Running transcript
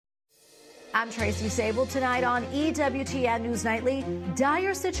I'm Tracy Sable. Tonight on EWTN News Nightly,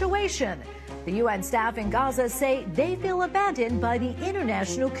 dire situation. The UN staff in Gaza say they feel abandoned by the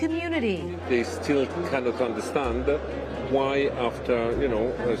international community. They still cannot understand why after,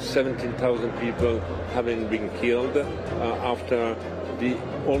 17,000 people having been killed, after the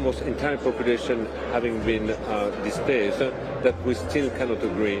almost entire population having been displaced, that we still cannot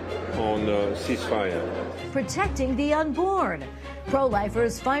agree on ceasefire. Protecting the unborn.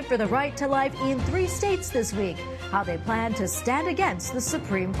 Pro-lifers fight for the right to life in 3 states this week. How they plan to stand against the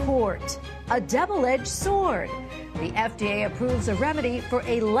Supreme Court. A double-edged sword. The FDA approves a remedy for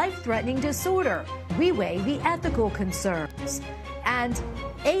a life-threatening disorder. We weigh the ethical concerns. And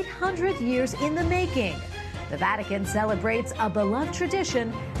 800 years in the making. The Vatican celebrates a beloved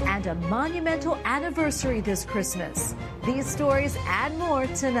tradition and a monumental anniversary this Christmas. These stories and more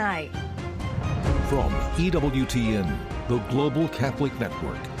tonight. From EWTN, the Global Catholic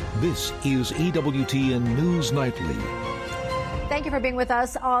Network, this is EWTN News Nightly. Thank you for being with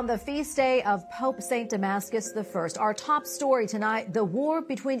us on the feast day of Pope St. Damascus I. Our top story tonight, the war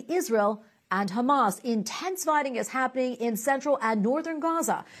between Israel and Hamas. Intense fighting is happening in central and northern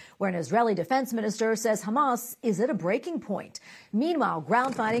Gaza, where an Israeli defense minister says Hamas is at a breaking point. Meanwhile,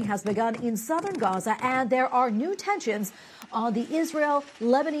 ground fighting has begun in southern Gaza, and there are new tensions on the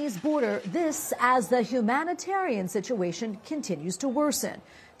Israel-Lebanese border. This as the humanitarian situation continues to worsen.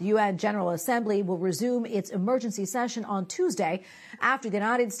 The UN General Assembly will resume its emergency session on Tuesday after the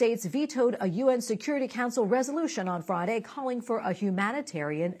United States vetoed a UN Security Council resolution on Friday calling for a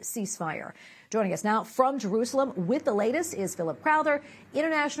humanitarian ceasefire. Joining us now from Jerusalem with the latest is Philip Crowther,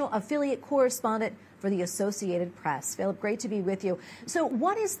 international affiliate correspondent for the Associated Press. Philip, great to be with you. So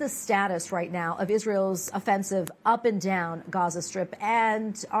what is the status right now of Israel's offensive up and down Gaza Strip,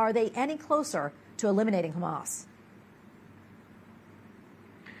 and are they any closer to eliminating Hamas?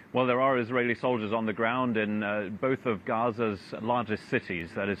 Well, there are Israeli soldiers on the ground in both of Gaza's largest cities.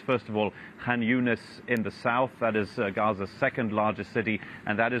 That is, first of all, Khan Yunis in the south. That is Gaza's second largest city,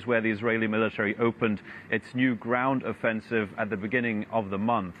 and that is where the Israeli military opened its new ground offensive at the beginning of the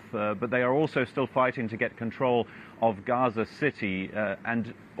month. But they are also still fighting to get control of Gaza City,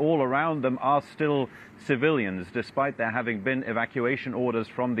 and all around them are still civilians. Despite there having been evacuation orders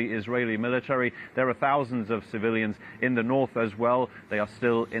from the Israeli military, there are thousands of civilians in the north as well. They are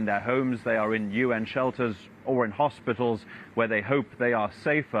still in their homes, they are in UN shelters or in hospitals where they hope they are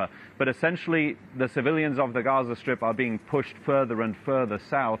safer. But essentially, the civilians of the Gaza Strip are being pushed further and further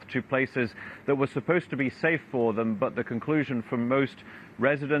south to places that were supposed to be safe for them, but the conclusion from most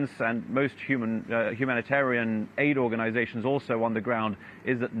residents and most humanitarian aid organizations also on the ground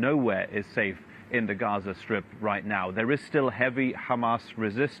is that nowhere is safe in the Gaza Strip right now. There is still heavy Hamas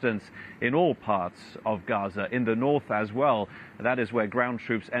resistance in all parts of Gaza, in the north as well. That is where ground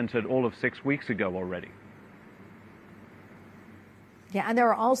troops entered all of 6 weeks ago already. Yeah, and there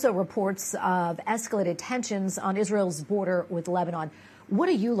are also reports of escalated tensions on Israel's border with Lebanon. What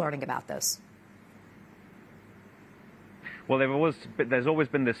are you learning about this? Well, there's always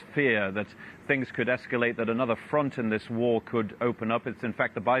been this fear that things could escalate, that another front in this war could open up. It's in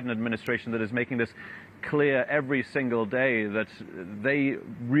fact the Biden administration that is making this clear every single day, that they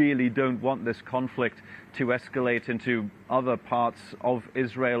really don't want this conflict to escalate into other parts of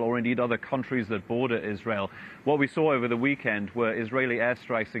Israel or indeed other countries that border Israel. What we saw over the weekend were Israeli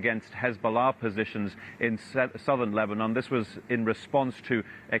airstrikes against Hezbollah positions in southern Lebanon. This was in response to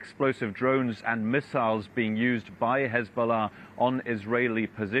explosive drones and missiles being used by Hezbollah on Israeli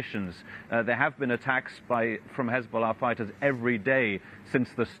positions. There have been attacks from Hezbollah fighters every day since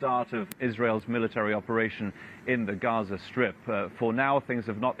the start of Israel's military operation in the Gaza Strip. For now, things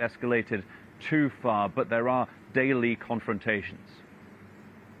have not escalated too far, but there are daily confrontations.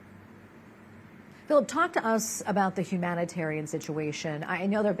 Philip, talk to us about the humanitarian situation. I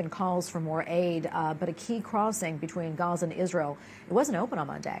know there have been calls for more aid, but a key crossing between Gaza and Israel, it wasn't open on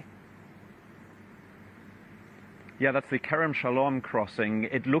Monday. Yeah, that's the Kerem Shalom crossing.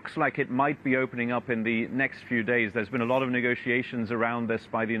 It looks like it might be opening up in the next few days. There's been a lot of negotiations around this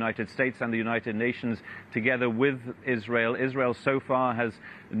by the United States and the United Nations together with Israel. Israel so far has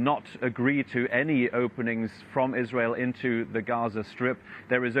not agreed to any openings from Israel into the Gaza Strip.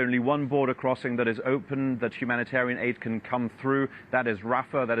 There is only one border crossing that is open, that humanitarian aid can come through. That is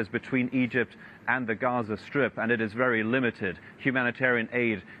Rafah, that is between Egypt and the Gaza Strip, and it is very limited. Humanitarian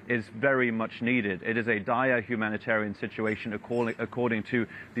aid is very much needed. It is a dire humanitarian situation according to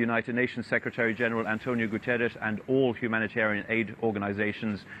the United Nations Secretary General Antonio Guterres and all humanitarian aid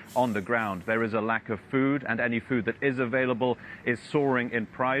organizations on the ground. There is a lack of food, and any food that is available is soaring in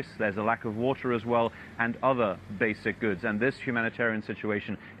price. price, there's a lack of water as well, and other basic goods. And this humanitarian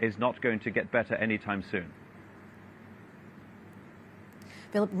situation is not going to get better anytime soon.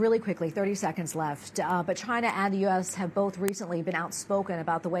 Philip, really quickly, 30 seconds left. But China and the U.S. have both recently been outspoken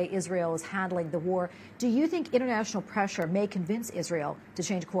about the way Israel is handling the war. Do you think international pressure may convince Israel to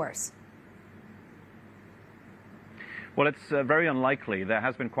change course? Well, it's very unlikely. There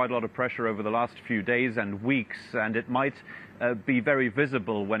has been quite a lot of pressure over the last few days and weeks, and it might be very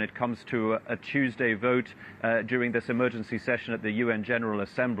visible when it comes to a Tuesday vote during this emergency session at the UN General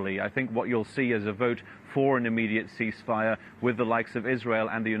Assembly. I think what you'll see is a vote for an immediate ceasefire, with the likes of Israel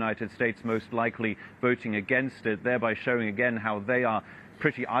and the United States most likely voting against it, thereby showing again how they are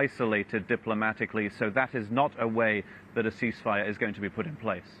pretty isolated diplomatically. So that is not a way that a ceasefire is going to be put in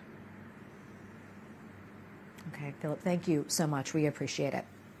place. Okay, Philip, thank you so much. We appreciate it.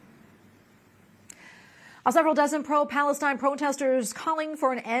 Several dozen pro-Palestine protesters calling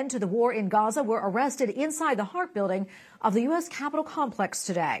for an end to the war in Gaza were arrested inside the Hart building of the U.S. Capitol complex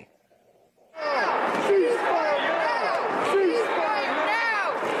today. Ceasefire now! Ceasefire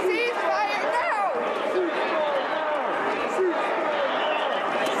now! Ceasefire now! Ceasefire now!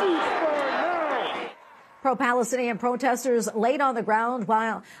 Pro-Palestinian protesters laid on the ground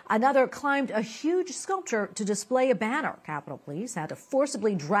while another climbed a huge sculpture to display a banner. Capitol Police had to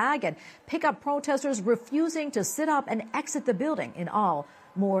forcibly drag and pick up protesters refusing to sit up and exit the building. In all,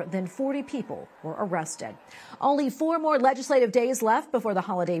 more than 40 people were arrested. Only 4 more legislative days left before the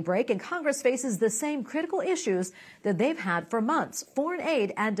holiday break, and Congress faces the same critical issues that they've had for months. Foreign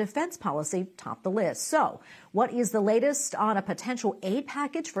aid and defense policy top the list. So, what is the latest on a potential aid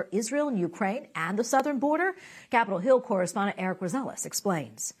package for Israel and Ukraine and the southern border? Capitol Hill correspondent Eric Rosales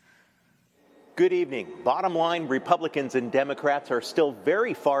explains. Good evening. Bottom line, Republicans and Democrats are still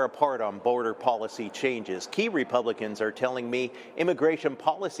very far apart on border policy changes. Key Republicans are telling me immigration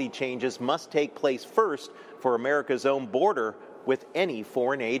policy changes must take place first for America's own border with any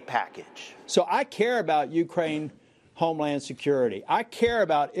foreign aid package. So I care about Ukraine homeland security. I care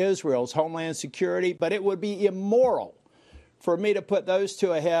about Israel's homeland security, but it would be immoral for me to put those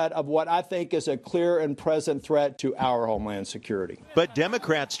two ahead of what I think is a clear and present threat to our homeland security. But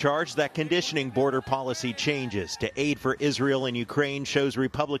Democrats charge that conditioning border policy changes to aid for Israel and Ukraine shows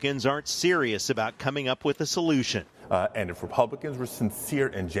Republicans aren't serious about coming up with a solution. And if Republicans were sincere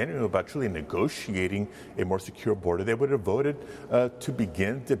and genuine about truly negotiating a more secure border, they would have voted to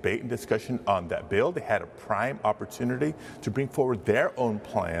begin debate and discussion on that bill. They had a prime opportunity to bring forward their own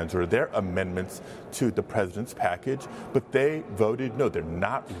plans or their amendments to the president's package, but they voted no. They're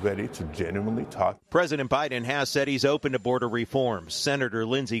not ready to genuinely talk. President Biden has said he's open to border reforms. Senator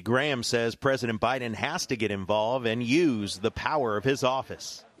Lindsey Graham says President Biden has to get involved and use the power of his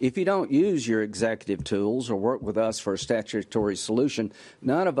office. If you don't use your executive tools or work with us for a statutory solution,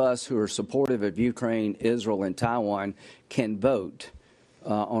 none of us who are supportive of Ukraine, Israel, and Taiwan can vote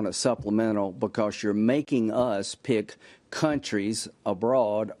on a supplemental because you're making us pick countries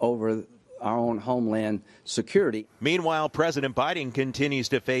abroad over our own homeland security. Meanwhile, President Biden continues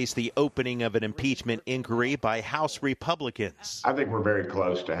to face the opening of an impeachment inquiry by House Republicans. I think we're very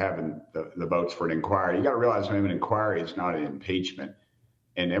close to having the votes for an inquiry. You got to realize an inquiry is not an impeachment.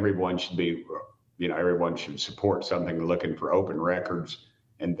 And everyone should be, everyone should support something looking for open records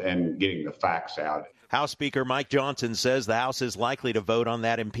and getting the facts out. House Speaker Mike Johnson says the House is likely to vote on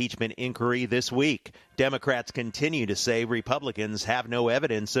that impeachment inquiry this week. Democrats continue to say Republicans have no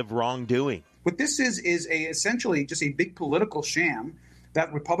evidence of wrongdoing. What this is essentially just a big political sham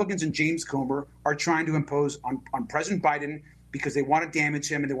that Republicans and James Comer are trying to impose on President Biden because they want to damage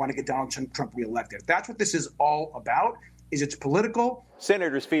him and they want to get Donald Trump reelected. That's what this is all about. It's political.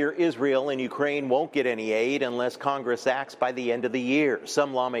 Senators fear Israel and Ukraine won't get any aid unless Congress acts by the end of the year.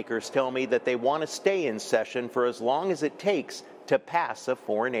 Some lawmakers tell me that they want to stay in session for as long as it takes to pass a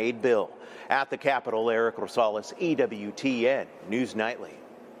foreign aid bill. At the Capitol, Eric Rosales, EWTN News Nightly.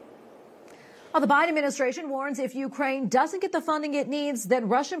 Well, the Biden administration warns if Ukraine doesn't get the funding it needs, then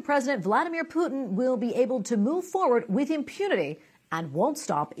Russian President Vladimir Putin will be able to move forward with impunity and won't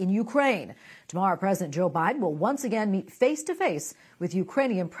stop in Ukraine. Tomorrow, President Joe Biden will once again meet face-to-face with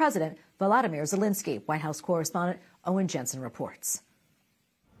Ukrainian President Volodymyr Zelensky. White House correspondent Owen Jensen reports.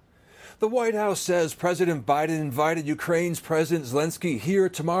 The White House says President Biden invited Ukraine's President Zelensky here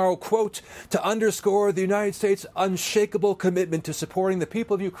tomorrow, quote, to underscore the United States' unshakable commitment to supporting the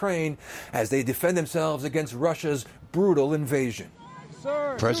people of Ukraine as they defend themselves against Russia's brutal invasion.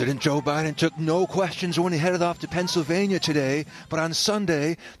 President Joe Biden took no questions when he headed off to Pennsylvania today, but on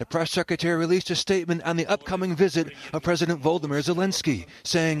Sunday, the press secretary released a statement on the upcoming visit of President Volodymyr Zelensky,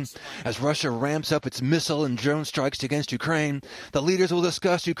 saying, as Russia ramps up its missile and drone strikes against Ukraine, the leaders will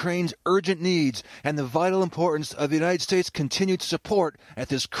discuss Ukraine's urgent needs and the vital importance of the United States' continued support at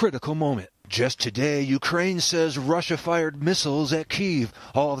this critical moment. Just today, Ukraine says Russia fired missiles at Kyiv,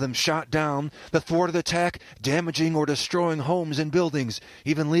 all of them shot down. The thwarted attack damaging or destroying homes and buildings,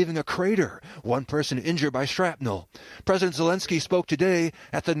 even leaving a crater, one person injured by shrapnel. President Zelensky spoke today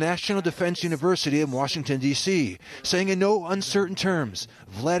at the National Defense University in Washington, D.C., saying in no uncertain terms,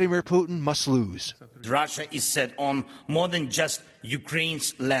 Vladimir Putin must lose. Russia is set on more than just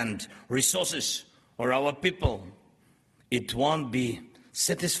Ukraine's land, resources, or our people. It won't be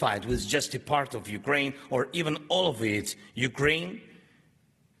satisfied with just a part of Ukraine or even all of it. Ukraine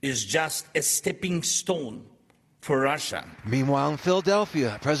is just a stepping stone for Russia. Meanwhile, in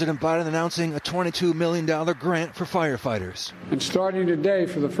Philadelphia, President Biden announcing a $22 million grant for firefighters. And starting today,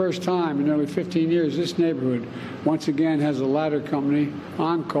 for the first time in nearly 15 years, this neighborhood once again has a ladder company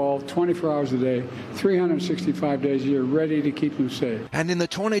on call 24 hours a day, 365 days a year, ready to keep them safe. And in the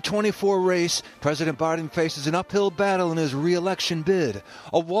 2024 race, President Biden faces an uphill battle in his re-election bid.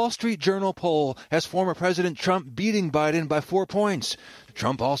 A Wall Street Journal poll has former President Trump beating Biden by 4 points.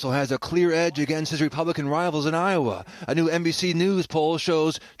 Trump also has a clear edge against his Republican rivals in Iowa. A new NBC News poll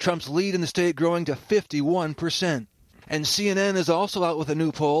shows Trump's lead in the state growing to 51%. And CNN is also out with a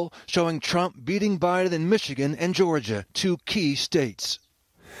new poll showing Trump beating Biden in Michigan and Georgia, 2 key states.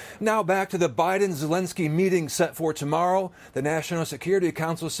 Now back to the Biden-Zelensky meeting set for tomorrow. The National Security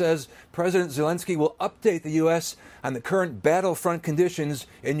Council says President Zelensky will update the U.S. on the current battlefront conditions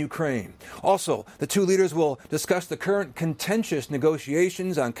in Ukraine. Also, the two leaders will discuss the current contentious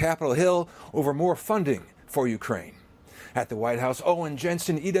negotiations on Capitol Hill over more funding for Ukraine. At the White House, Owen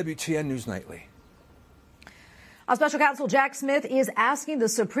Jensen, EWTN News Nightly. Our special counsel Jack Smith is asking the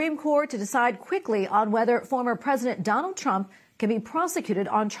Supreme Court to decide quickly on whether former President Donald Trump can be prosecuted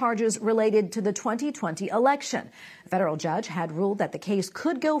on charges related to the 2020 election. A federal judge had ruled that the case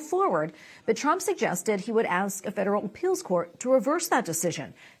could go forward, but Trump suggested he would ask a federal appeals court to reverse that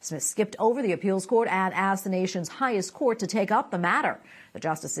decision. Smith skipped over the appeals court and asked the nation's highest court to take up the matter. The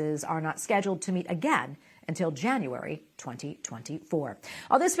justices are not scheduled to meet again until January 2024.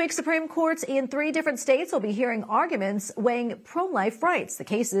 This week, Supreme Courts in 3 different states will be hearing arguments weighing pro-life rights. The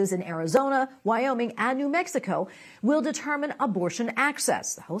cases in Arizona, Wyoming, and New Mexico will determine abortion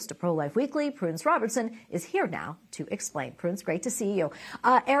access. The host of Pro-Life Weekly, Prudence Robertson, is here now to explain. Prudence, great to see you.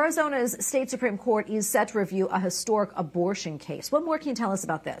 Arizona's state Supreme Court is set to review a historic abortion case. What more can you tell us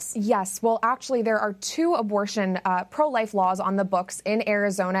about this? Yes, well, actually, there are 2 abortion pro-life laws on the books in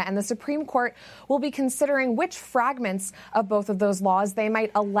Arizona, and the Supreme Court will be considering which fragments of both of those laws they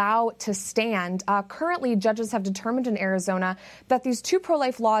might allow to stand. Currently, judges have determined in Arizona that these 2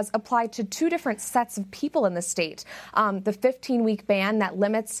 pro-life laws apply to 2 different sets of people in the state. The 15-week ban that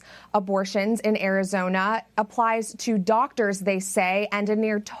limits abortions in Arizona applies to doctors, they say, and a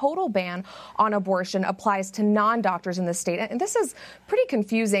near total ban on abortion applies to non-doctors in the state. And this is pretty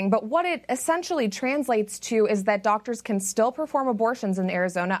confusing, but what it essentially translates to is that doctors can still perform abortions in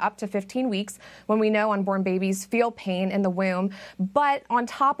Arizona up to 15 weeks when we know unborn babies feel pain in the womb. But on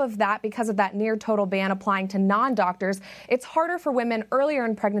top of that, because of that near total ban applying to non-doctors, it's harder for women earlier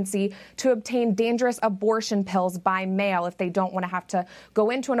in pregnancy to obtain dangerous abortion pills by mail if they don't want to have to go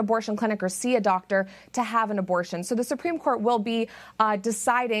into an abortion clinic or see a doctor to have an abortion. So the Supreme Court will be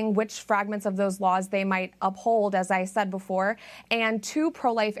deciding which fragments of those laws they might uphold, as I said before. And 2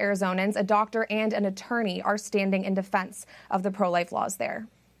 pro-life Arizonans, a doctor and an attorney, are standing in defense of the pro-life laws there.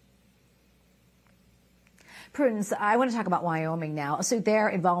 Prudence, I want to talk about Wyoming now. A suit there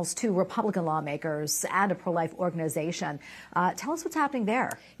involves 2 Republican lawmakers and a pro-life organization. Tell us what's happening there.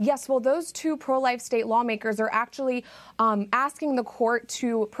 Yes, well, those 2 pro-life state lawmakers are actually asking the court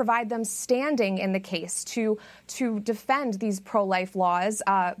to provide them standing in the case to defend these pro-life laws.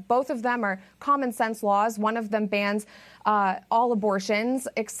 Both of them are common sense laws. One of them bans all abortions,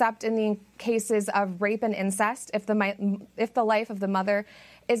 except in the cases of rape and incest, if the life of the mother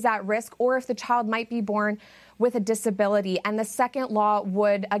is at risk, or if the child might be born with a disability. And the second law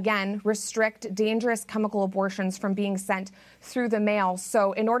would, again, restrict dangerous chemical abortions from being sent through the mail.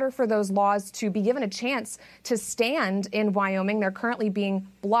 So in order for those laws to be given a chance to stand in Wyoming, they're currently being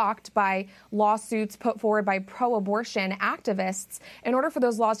blocked by lawsuits put forward by pro-abortion activists. In order for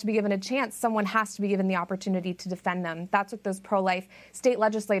those laws to be given a chance, someone has to be given the opportunity to defend them. That's what those pro-life state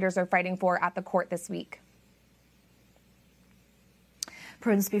legislators are fighting for at the court this week.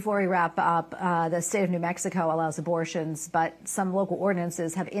 Prudence, before we wrap up, the state of New Mexico allows abortions, but some local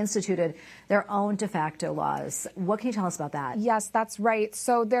ordinances have instituted their own de facto laws. What can you tell us about that? Yes, that's right.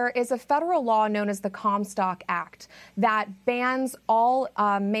 So there is a federal law known as the Comstock Act that bans all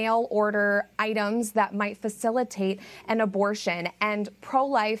mail order items that might facilitate an abortion. And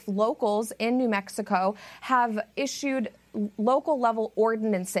pro-life locals in New Mexico have issued local level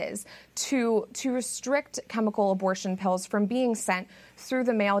ordinances to restrict chemical abortion pills from being sent through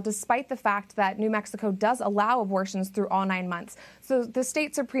the mail, despite the fact that New Mexico does allow abortions through all 9 months. So the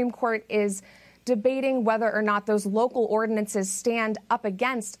state Supreme Court is debating whether or not those local ordinances stand up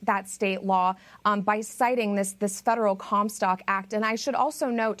against that state law by citing this federal Comstock Act. And I should also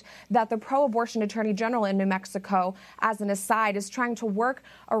note that the pro-abortion Attorney General in New Mexico, as an aside, is trying to work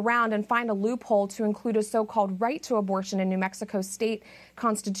around and find a loophole to include a so-called right to abortion in New Mexico's state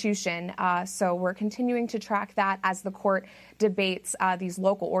constitution. So we're continuing to track that as the court debates these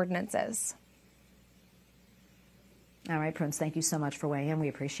local ordinances. All right, Prince, thank you so much for weighing in. We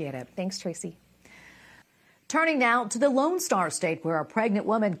appreciate it. Thanks, Tracy. Turning now to the Lone Star State, where a pregnant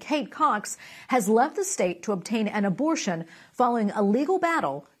woman, Kate Cox, has left the state to obtain an abortion following a legal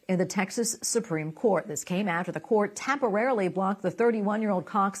battle in the Texas Supreme Court. This came after the court temporarily blocked the 31-year-old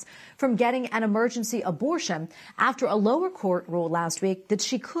Cox from getting an emergency abortion after a lower court ruled last week that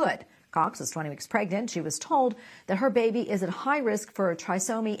she could. Cox is 20 weeks pregnant. She was told that her baby is at high risk for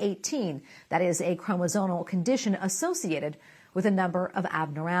trisomy 18. That is a chromosomal condition associated with a number of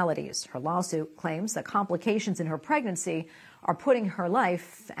abnormalities. Her lawsuit claims that complications in her pregnancy are putting her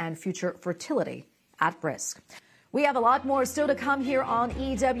life and future fertility at risk. We have a lot more still to come here on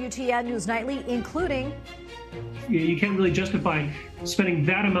EWTN News Nightly, including... You can't really justify spending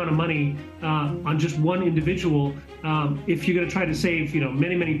that amount of money on just one individual if you're going to try to save,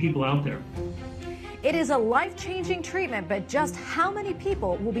 many, many people out there. It is a life-changing treatment, but just how many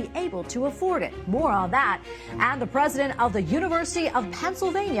people will be able to afford it? More on that. And the president of the University of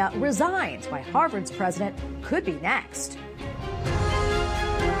Pennsylvania resigns. Why Harvard's president could be next.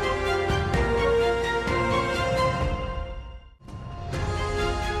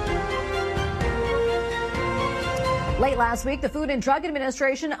 Late last week, the Food and Drug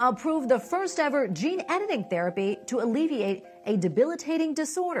Administration approved the first ever gene editing therapy to alleviate a debilitating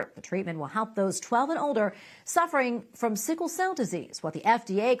disorder. The treatment will help those 12 and older suffering from sickle cell disease, what the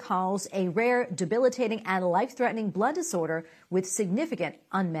FDA calls a rare, debilitating, and life-threatening blood disorder with significant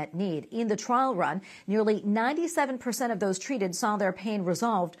unmet need. In the trial run, nearly 97% of those treated saw their pain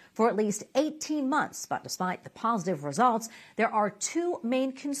resolved for at least 18 months. But despite the positive results, there are two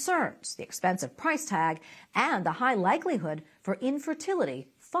main concerns: the expensive price tag and the high likelihood for infertility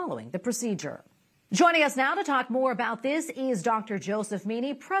following the procedure. Joining us now to talk more about this is Dr. Joseph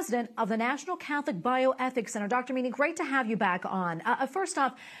Meany, president of the National Catholic Bioethics Center. Dr. Meany, great to have you back on. First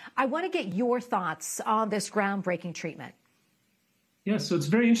off, I want to get your thoughts on this groundbreaking treatment. Yes, so it's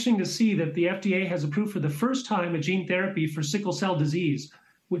very interesting to see that the FDA has approved for the first time a gene therapy for sickle cell disease,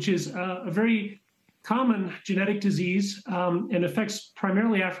 which is a very common genetic disease and affects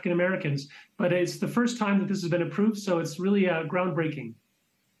primarily African Americans. But it's the first time that this has been approved, so it's really groundbreaking.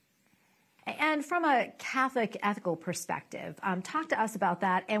 And from a Catholic ethical perspective, talk to us about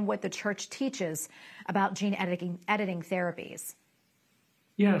that and what the Church teaches about gene editing therapies.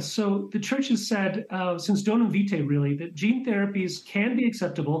 Yeah, so the Church has said since Donum Vitae, really, that gene therapies can be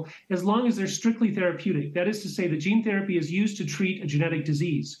acceptable as long as they're strictly therapeutic. That is to say, that gene therapy is used to treat a genetic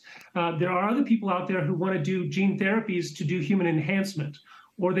disease. There are other people out there who want to do gene therapies to do human enhancement,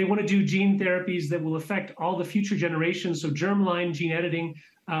 or they want to do gene therapies that will affect all the future generations, so germline gene editing,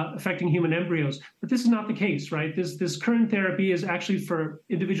 affecting human embryos. But this is not the case, right? This current therapy is actually for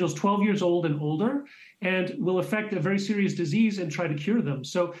individuals 12 years old and older and will affect a very serious disease and try to cure them.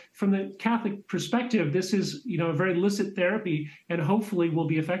 So from the Catholic perspective, this is, a very licit therapy and hopefully will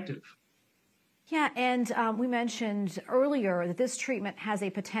be effective. Yeah, and we mentioned earlier that this treatment has a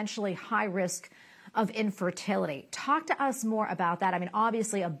potentially high risk of infertility. Talk to us more about that. I mean,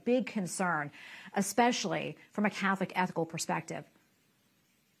 obviously a big concern, especially from a Catholic ethical perspective.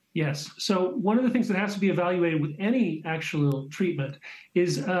 Yes. So one of the things that has to be evaluated with any actual treatment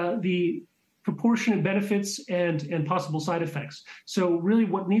is the proportionate benefits and possible side effects. So really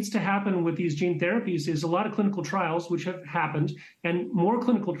what needs to happen with these gene therapies is a lot of clinical trials, which have happened, and more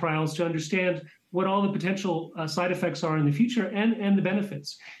clinical trials to understand what all the potential side effects are in the future and the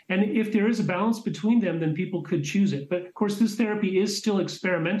benefits. And if there is a balance between them, then people could choose it. But of course, this therapy is still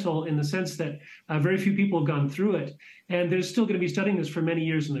experimental in the sense that very few people have gone through it. And there's still going to be studying this for many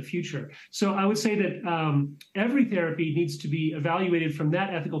years in the future. So I would say that every therapy needs to be evaluated from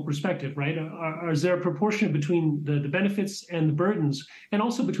that ethical perspective, right? Is there a proportion between the benefits and the burdens, and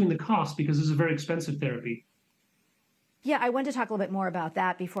also between the costs, because this is a very expensive therapy? Yeah, I wanted to talk a little bit more about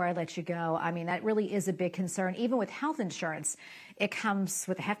that before I let you go. I mean, that really is a big concern. Even with health insurance, it comes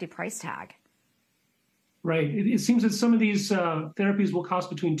with a hefty price tag. Right. It seems that some of these therapies will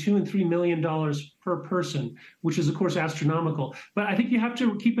cost between $2 and $3 million per person, which is, of course, astronomical. But I think you have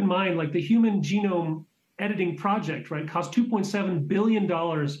to keep in mind, like the Human Genome Editing Project, right, cost $2.7 billion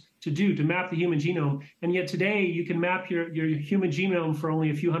to map the human genome. And yet today you can map your human genome for only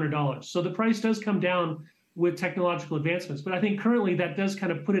a few $100s. So the price does come down with technological advancements. But I think currently that does kind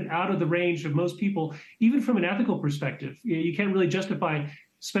of put it out of the range of most people, even from an ethical perspective. You can't really justify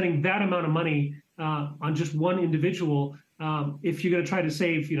spending that amount of money on just one individual if you're going to try to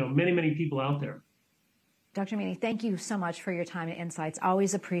save, many, many people out there. Dr. Meany, thank you so much for your time and insights.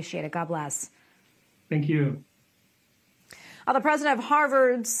 Always appreciate it. God bless. Thank you. The president of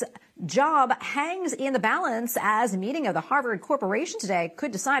Harvard's job hangs in the balance as a meeting of the Harvard Corporation today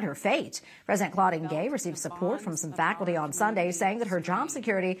could decide her fate. President Claudine Gay received support from some faculty on Sunday, saying that her job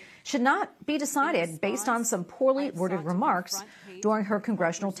security should not be decided based on some poorly worded remarks during her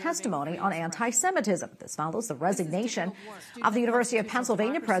congressional testimony on anti-Semitism. This follows the resignation of the University of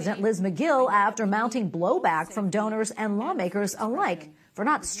Pennsylvania president Liz McGill after mounting blowback from donors and lawmakers alike for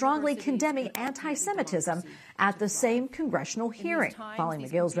not strongly condemning anti-Semitism at the same congressional hearing. Following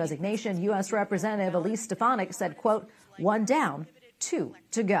McGill's resignation, U.S. Representative Elise Stefanik said, quote, "One down, two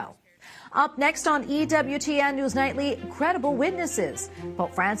to go." Up next on EWTN News Nightly, credible witnesses.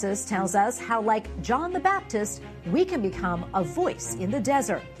 Pope Francis tells us how, like John the Baptist, we can become a voice in the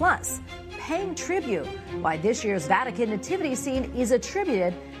desert. Plus, paying tribute, why this year's Vatican nativity scene is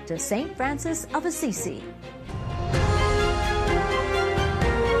attributed to St. Francis of Assisi.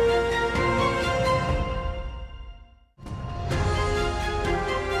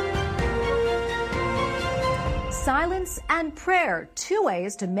 Silence and prayer, two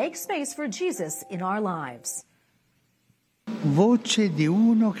ways to make space for Jesus in our lives. Voce di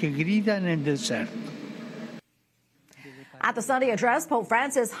uno che grida nel deserto. At the Sunday address, Pope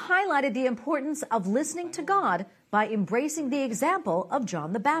Francis highlighted the importance of listening to God by embracing the example of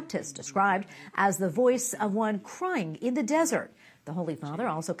John the Baptist, described as the voice of one crying in the desert. The Holy Father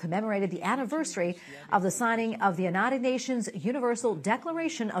also commemorated the anniversary of the signing of the United Nations Universal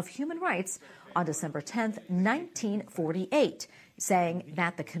Declaration of Human Rights on December 10th, 1948, saying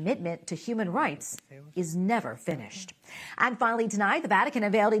that the commitment to human rights is never finished. And finally tonight, the Vatican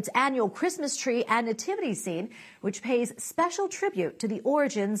unveiled its annual Christmas tree and nativity scene, which pays special tribute to the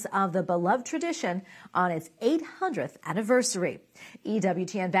origins of the beloved tradition on its 800th anniversary.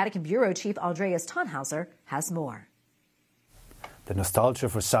 EWTN Vatican Bureau Chief Andreas Tannhauser has more. The nostalgia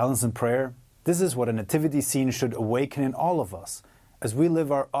for silence and prayer, this is what a nativity scene should awaken in all of us as we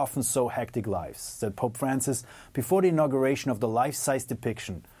live our often so hectic lives, said Pope Francis before the inauguration of the life-size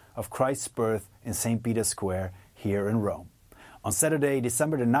depiction of Christ's birth in St. Peter's Square here in Rome. On Saturday,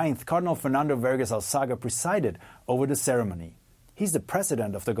 December the 9th, Cardinal Fernando Vergas Alsaga presided over the ceremony. He's the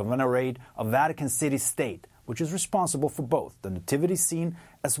president of the Governorate of Vatican City State, which is responsible for both the nativity scene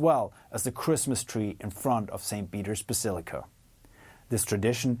as well as the Christmas tree in front of St. Peter's Basilica. This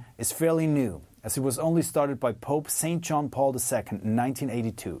tradition is fairly new, as it was only started by Pope St. John Paul II in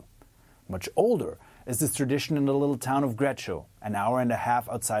 1982. Much older is this tradition in the little town of Greccio, an hour and a half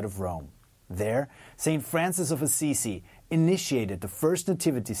outside of Rome. There, St. Francis of Assisi initiated the first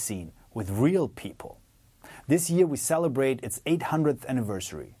nativity scene with real people. This year we celebrate its 800th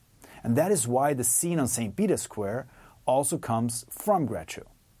anniversary, and that is why the scene on St. Peter's Square also comes from Greccio.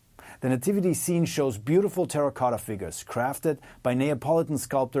 The nativity scene shows beautiful terracotta figures crafted by Neapolitan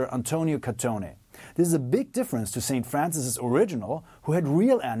sculptor Antonio Catone. This is a big difference to St. Francis's original, who had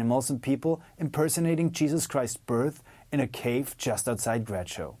real animals and people impersonating Jesus Christ's birth in a cave just outside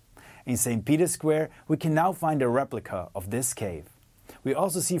Greccio. In St. Peter's Square, we can now find a replica of this cave. We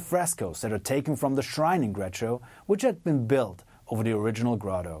also see frescoes that are taken from the shrine in Greccio, which had been built over the original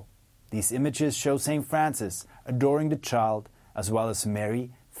grotto. These images show St. Francis adoring the child, as well as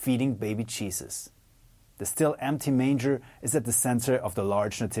Mary feeding baby Jesus. The still empty manger is at the center of the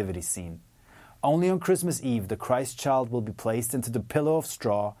large nativity scene. Only on Christmas Eve the Christ child will be placed into the pillow of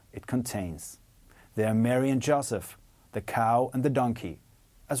straw it contains. There are Mary and Joseph, the cow and the donkey,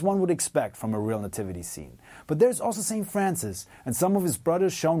 as one would expect from a real nativity scene. But there's also St. Francis and some of his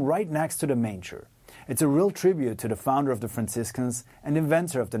brothers shown right next to the manger. It's a real tribute to the founder of the Franciscans and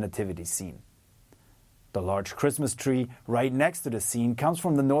inventor of the nativity scene. The large Christmas tree right next to the scene comes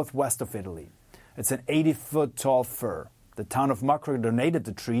from the northwest of Italy. It's an 80-foot tall fir. The town of Macro donated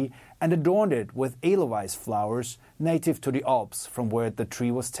the tree and adorned it with edelweiss flowers native to the Alps from where the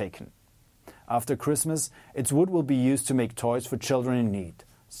tree was taken. After Christmas, its wood will be used to make toys for children in need,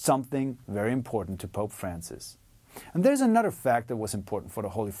 something very important to Pope Francis. And there's another fact that was important for the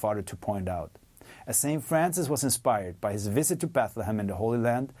Holy Father to point out. As St. Francis was inspired by his visit to Bethlehem in the Holy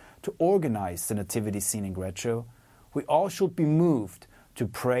Land to organize the nativity scene in Greccio, we all should be moved to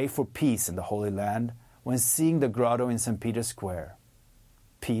pray for peace in the Holy Land when seeing the grotto in St. Peter's Square.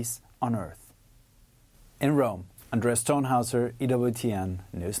 Peace on earth. In Rome, Andreas Tonhauser, EWTN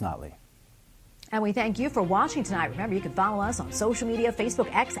News Nightly. And we thank you for watching tonight. Remember, you can follow us on social media,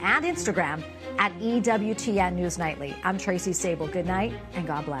 Facebook, X, and Instagram at EWTN News Nightly. I'm Tracy Sable. Good night, and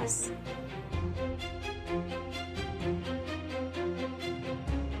God bless.